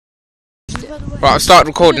Right, I've started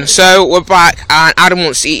recording. So we're back, and Adam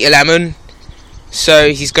wants to eat a lemon,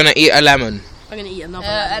 so he's gonna eat a lemon. I'm gonna eat another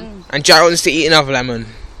lemon. And Jack wants to eat another lemon.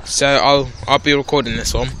 So I'll be recording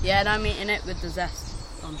this one. Yeah, and I'm eating it with the zest.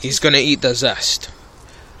 He's gonna eat the zest.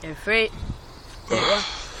 Go for it.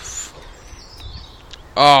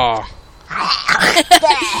 Oh.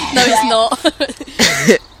 No, it's not.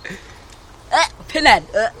 Pinhead.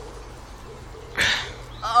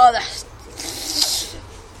 Oh, that's.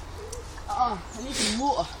 Oh, I need some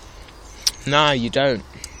water. No, you don't.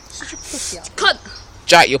 Such a pussy. Cut.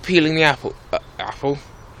 Jack, you're peeling the apple. Apple?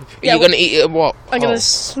 Yeah, You're gonna eat it what? I'm gonna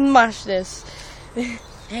smash this.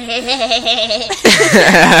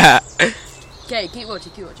 Okay, keep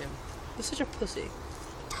watching, You're such a pussy.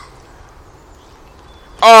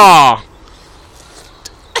 Oh!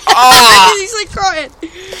 Oh! He's like crying.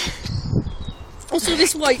 Also,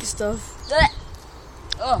 this white stuff.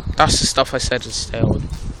 Oh. That's the stuff I said to stay on.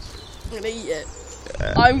 I'm gonna eat it.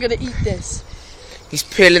 I'm gonna eat this. He's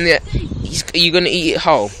peeling the. Are you gonna eat it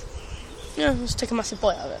whole? Yeah, just take a massive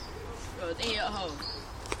bite out of it. Good, eat it whole.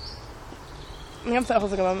 I'm gonna put the whole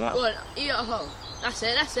thing in my mouth. Good, eat it whole. That's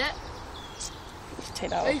it. Just take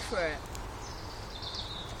that off. Go for it.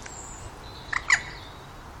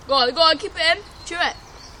 Go on, keep it in. Chew it.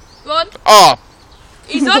 Go on. Oh!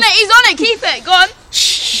 He's on it, keep it. Go on.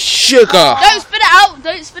 Sugar! Don't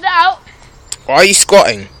spit it out. Why are you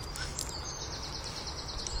squatting?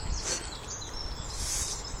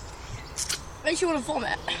 Makes you want to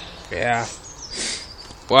vomit. Yeah.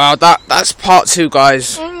 Well, that's part 2,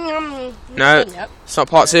 guys. No, it's not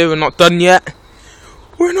part 2. We're not done yet.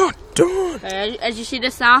 We're not done. As you see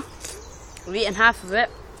this now, we've eaten half of it.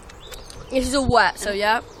 This is all wet, so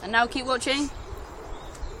yeah. And now keep watching.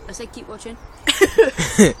 I say keep watching.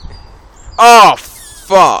 Oh,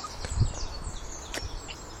 fuck.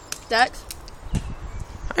 Dex.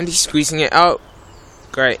 And he's squeezing it out.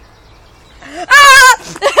 Great.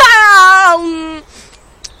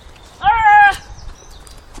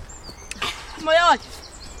 My eye.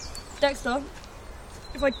 Dexter.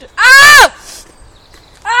 If I do. Ah!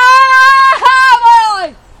 Ah! My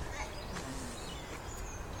eye!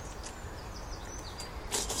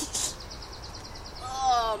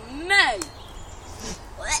 Oh, mate.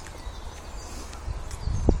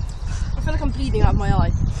 I feel like I'm bleeding out of my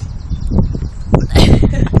eye.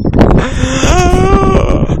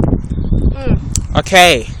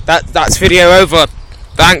 Okay, that's video over.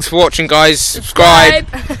 Thanks for watching, guys. Subscribe,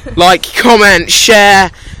 like, comment,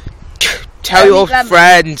 share, tell your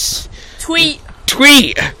friends. Tweet.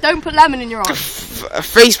 Don't put lemon in your eye.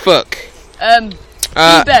 Facebook.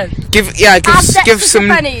 Bebo. Give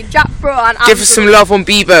us some love on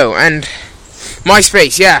Bebo and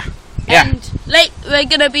MySpace. Yeah. And we're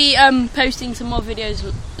gonna be posting some more videos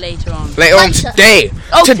later on. Later on today.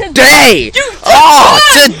 Oh, today. Oh,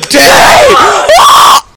 today.